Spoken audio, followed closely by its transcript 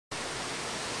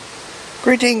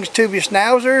Greetings, tubious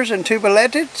Mausers and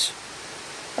tubuletteds.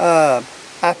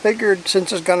 I figured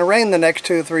since it's going to rain the next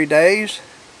 2 or 3 days,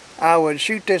 I would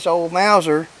shoot this old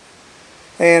Mauser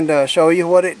and show you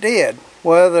what it did.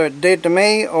 Whether it did to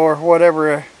me or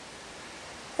whatever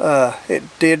it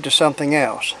did to something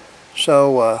else.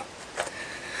 So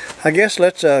I guess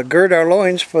let's gird our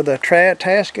loins for the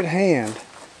task at hand.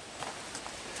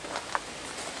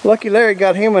 Lucky Larry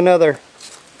got him another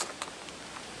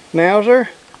Mauser.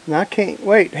 And I can't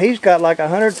wait. He's got like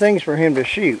 100 things for him to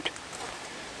shoot.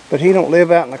 But he don't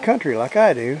live out in the country like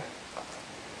I do.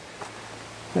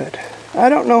 But I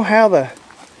don't know how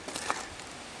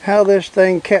this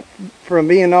thing kept from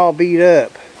being all beat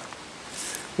up.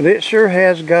 But it sure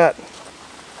has got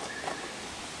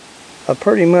a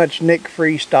pretty much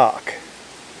nick-free stock.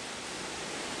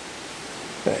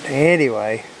 But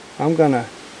anyway, I'm gonna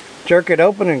jerk it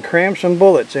open and cram some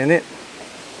bullets in it.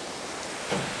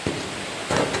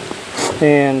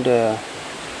 And this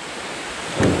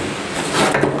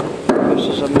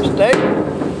is a mistake.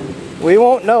 We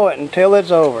won't know it until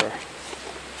it's over.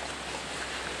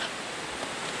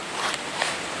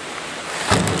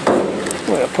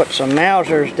 We'll put some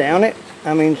Mausers down it.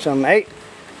 I mean some 8mm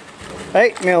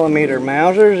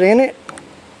Mausers in it.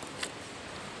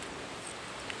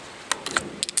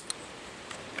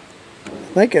 I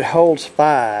think it holds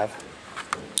 5.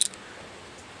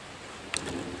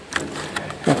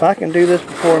 If I can do this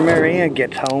before Mary Ann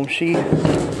gets home, she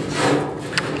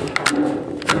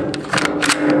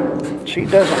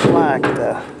doesn't like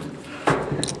the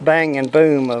bang and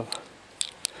boom of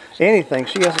anything.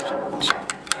 She has a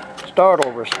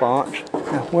startle response.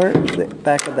 Now, where is the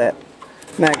back of that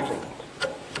magazine?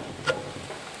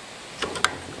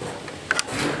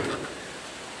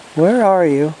 Where are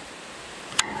you?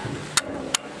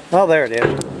 Oh, there it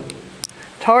is.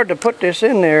 It's hard to put this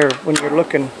in there when you're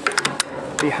looking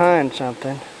behind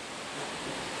something.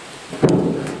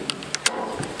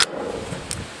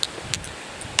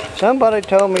 Somebody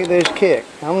told me this kick.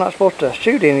 I'm not supposed to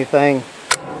shoot anything.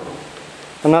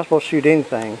 I'm not supposed to shoot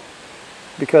anything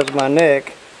because of my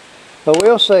neck. But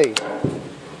we'll see.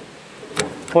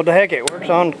 What the heck, it works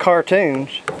on cartoons.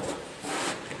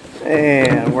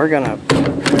 And we're gonna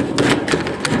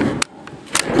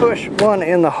push one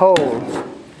in the hole.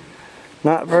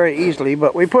 Not very easily,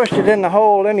 but we pushed it in the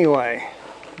hole anyway.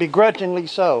 Begrudgingly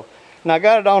so. And I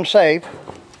got it on safe.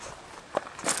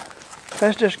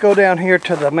 Let's just go down here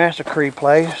to the massacre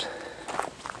place.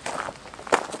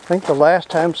 I think the last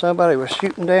time somebody was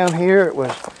shooting down here, it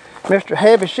was Mr.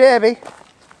 Heavy Chevy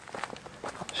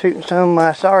shooting some of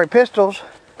my sorry pistols,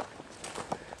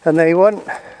 and they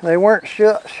weren't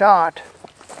shot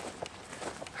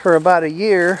for about a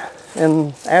year,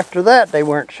 and after that they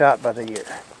weren't shot by the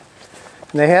year.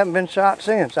 And they haven't been shot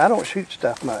since. I don't shoot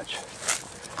stuff much.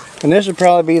 And this would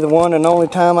probably be the one and only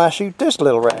time I shoot this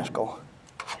little rascal.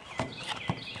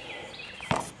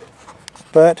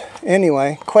 But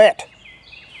anyway, quit.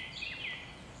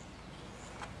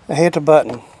 I hit the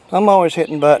button. I'm always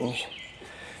hitting buttons.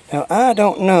 Now I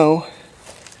don't know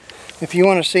if you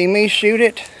want to see me shoot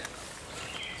it,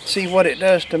 see what it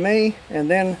does to me, and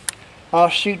then I'll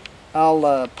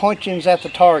point you at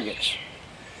the targets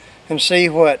and see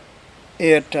what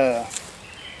it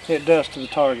does to the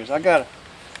targets. I got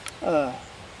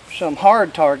some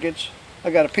hard targets. I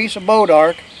got a piece of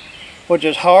bodark, which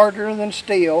is harder than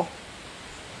steel.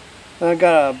 And I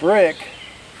got a brick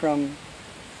from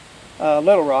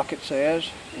Little Rock, it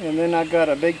says, and then I got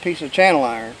a big piece of channel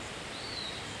iron,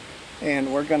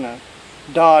 and we're gonna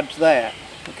dodge that.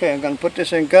 Okay, I'm gonna put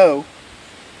this in go.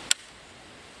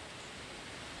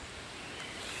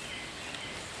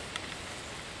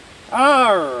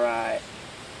 Alright.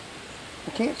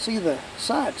 I can't see the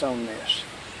sights on this.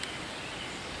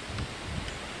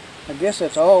 I guess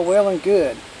that's all well and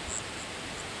good.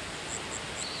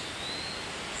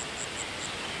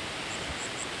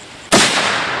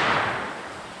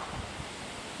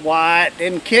 Why, it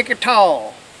didn't kick at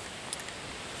all.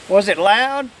 Was it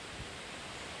loud?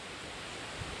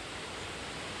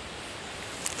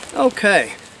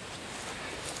 Okay.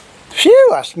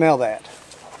 Phew, I smell that.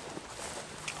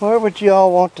 Where would you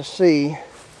all want to see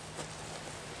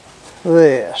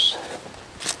this?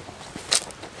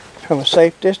 From a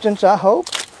safe distance, I hope.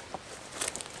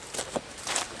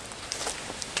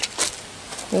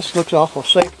 This looks awful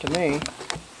safe to me.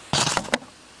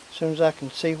 As soon as I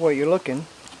can see where you're looking.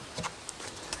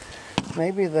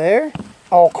 Maybe there?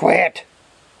 Oh, quit!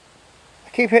 I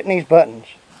keep hitting these buttons.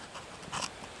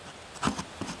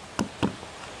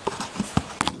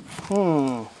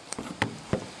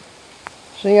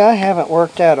 See, I haven't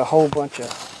worked out a whole bunch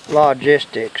of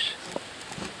logistics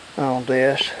on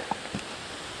this.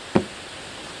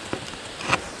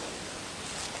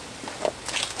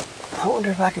 I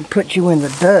wonder if I can put you in the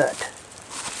dirt.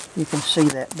 You can see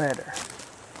that better.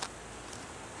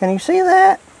 Can you see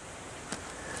that?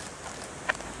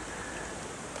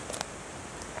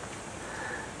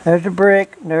 There's a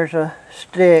brick, there's a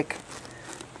stick,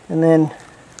 and then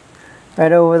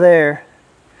right over there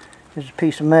is a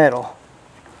piece of metal.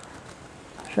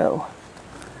 So,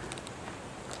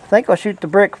 I think I'll shoot the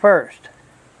brick first,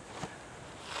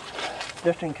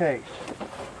 just in case.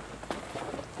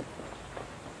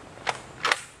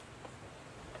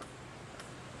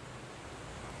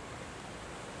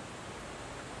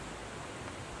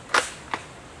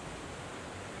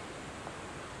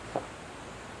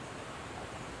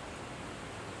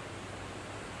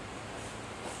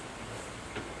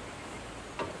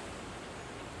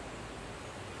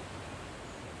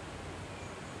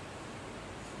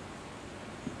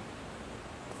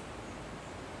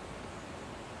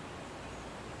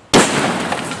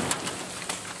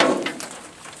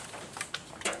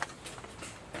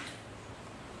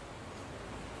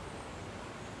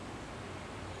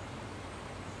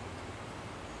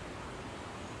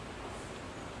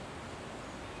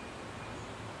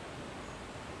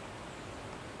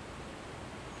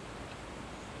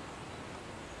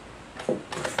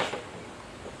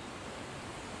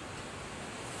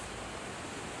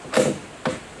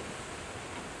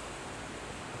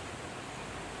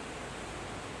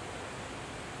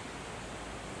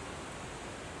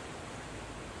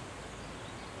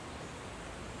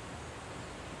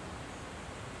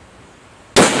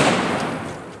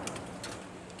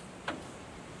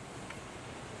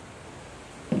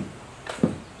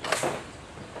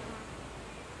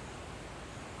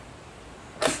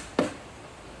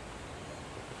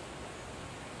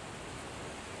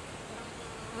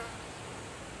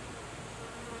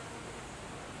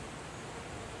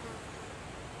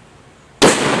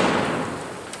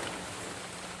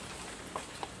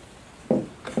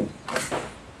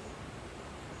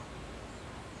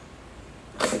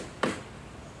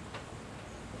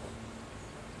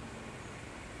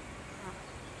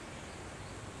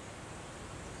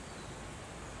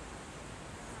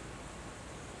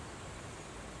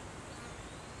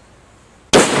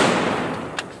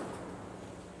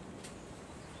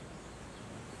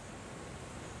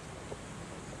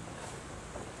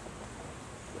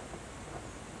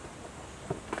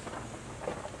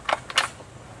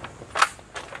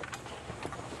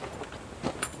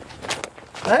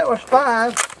 That was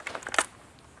 5.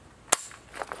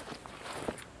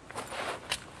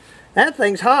 That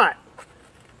thing's hot.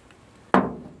 I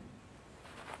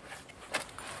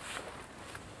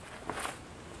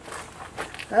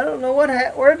don't know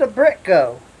where'd the brick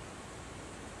go?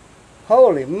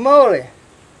 Holy moly.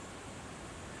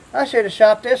 I should have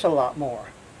shot this a lot more.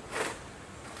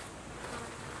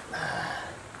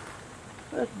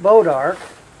 This bow dart.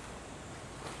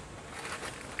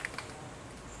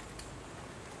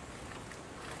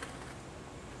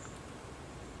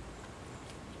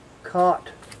 Caught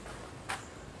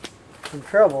some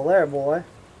trouble there, boy.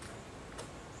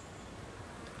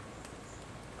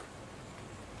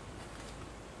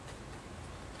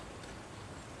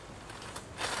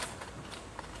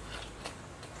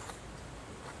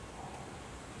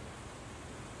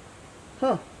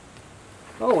 Huh.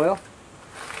 Oh well.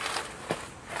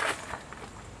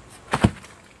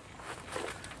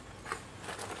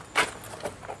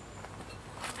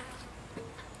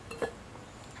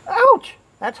 Ouch!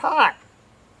 That's hot.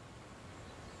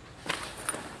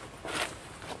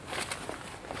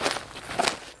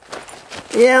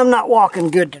 Yeah, I'm not walking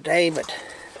good today, but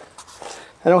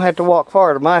I don't have to walk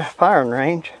far to my firing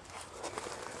range.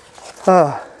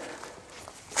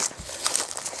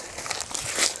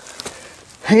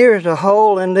 Here's a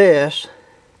hole in this,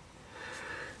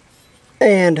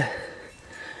 and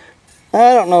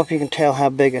I don't know if you can tell how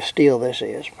big a steel this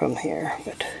is from here,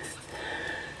 but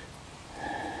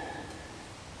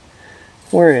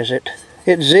where is it?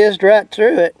 It zizzed right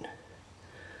through it,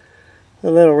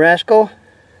 the little rascal.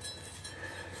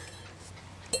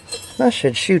 I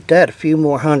should shoot that a few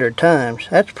more 100 times.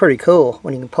 That's pretty cool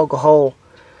when you can poke a hole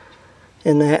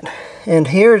in that. And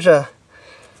here's a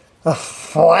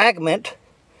fragment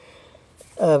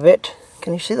of it.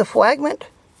 Can you see the fragment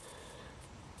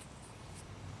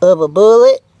of a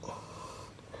bullet?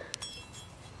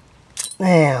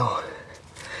 Now,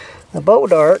 the bow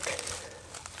dart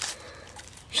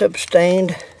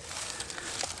sustained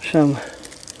some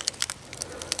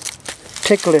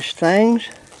ticklish things.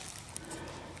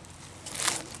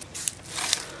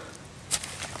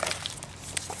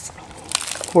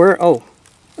 Where, oh,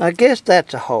 I guess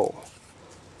that's a hole.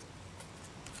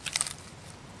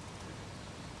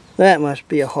 That must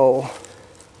be a hole.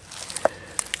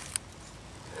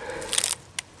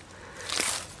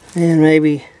 And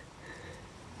maybe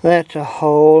that's a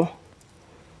hole.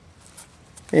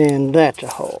 And that's a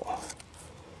hole.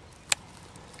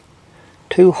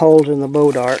 2 holes in the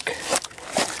boat arc.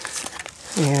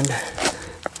 And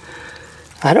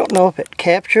I don't know if it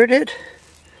captured it.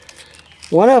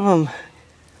 One of them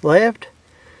left.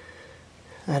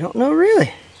 I don't know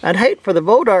really. I'd hate for the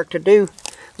boat arc to do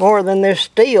more than this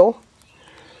steel.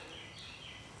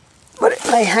 But it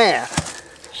may have.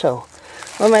 So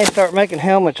I may start making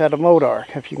helmets out of boat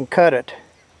arc if you can cut it.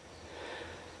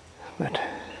 But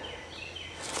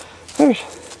there's,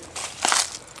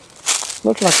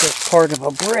 looks like it's part of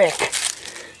a brick.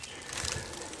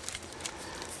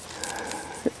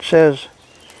 It says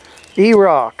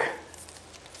E-Rock.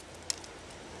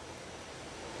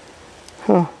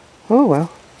 Huh. Oh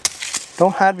well.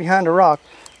 Don't hide behind a rock.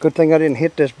 Good thing I didn't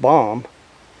hit this bomb.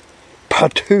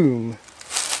 Patoom.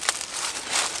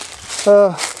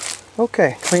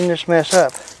 Okay, clean this mess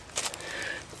up.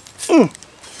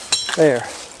 There.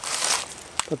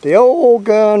 But the old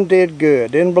gun did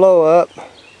good. Didn't blow up.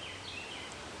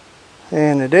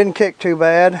 And it didn't kick too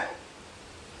bad.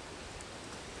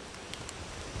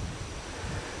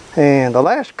 And the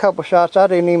last couple shots I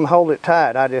didn't even hold it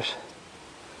tight. I just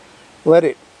let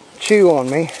it chew on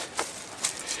me.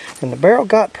 And the barrel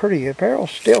the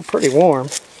barrel's still pretty warm.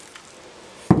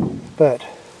 But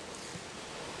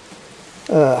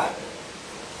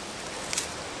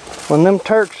when them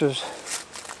Turks is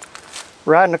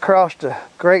riding across the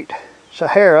Great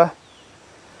Sahara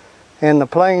and the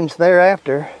plains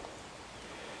thereafter,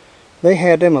 they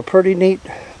had them a pretty neat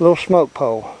little smoke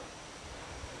pole.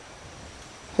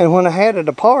 And when I had it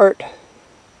apart,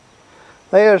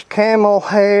 there was camel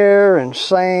hair and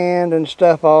sand and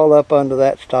stuff all up under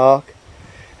that stock.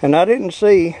 And I didn't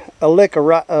see a lick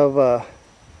of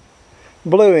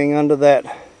bluing under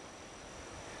that,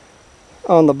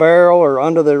 on the barrel or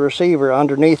under the receiver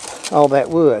underneath all that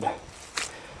wood.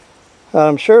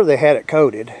 I'm sure they had it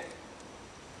coated.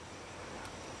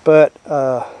 But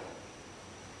the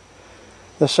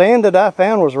sand that I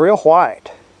found was real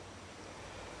white.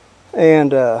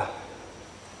 And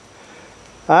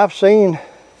I've seen,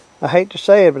 I hate to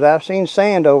say it, but I've seen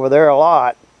sand over there a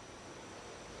lot.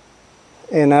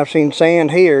 And I've seen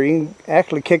sand here. You can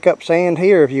actually kick up sand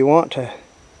here if you want to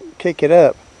kick it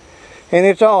up. And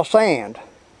it's all sand.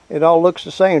 It all looks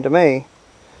the same to me.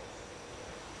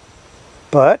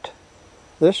 But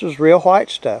this is real white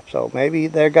stuff. So maybe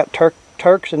they've got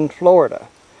Turks in Florida.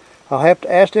 I'll have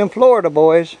to ask them Florida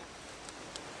boys.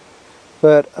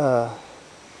 But I'm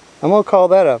going to call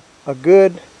that a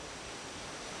good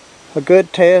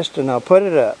test, and I'll put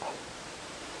it up.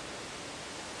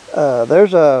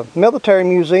 There's a military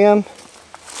museum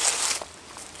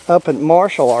up in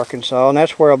Marshall, Arkansas, and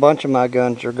that's where a bunch of my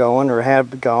guns are going, or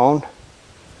have gone.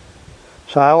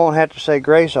 So I won't have to say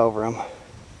grace over them.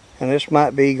 And this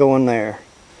might be going there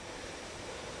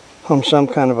on some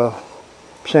kind of a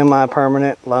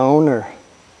semi-permanent loan or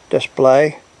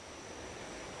display.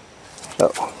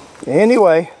 So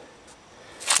anyway,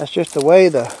 that's just the way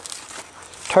the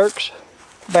Turks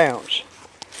bounce.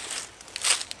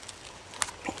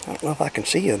 I don't know if I can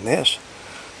see you in this.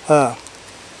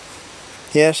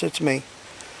 Yes, it's me.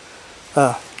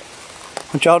 I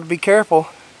want y'all to be careful.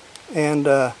 And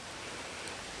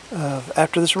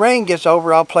after this rain gets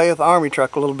over, I'll play with the Army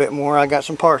truck a little bit more. I got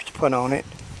some parts to put on it.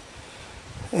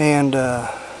 And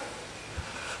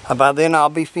by then I'll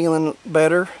be feeling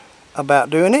better about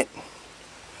doing it.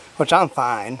 Which I'm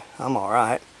fine. I'm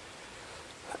alright.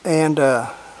 And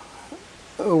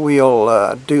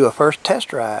we'll do a first test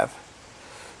drive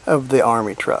of the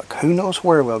Army truck. Who knows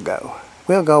where we'll go.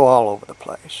 We'll go all over the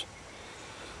place.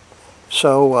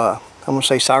 So I'm going to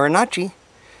say Saranachi,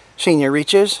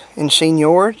 Senoritas and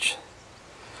Senors.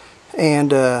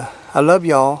 And I love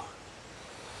y'all.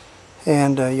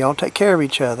 And y'all take care of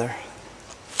each other.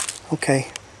 Okay.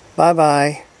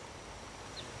 Bye-bye.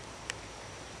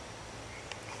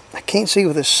 I can't see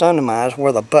with this sun in my eyes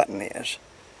where the button is.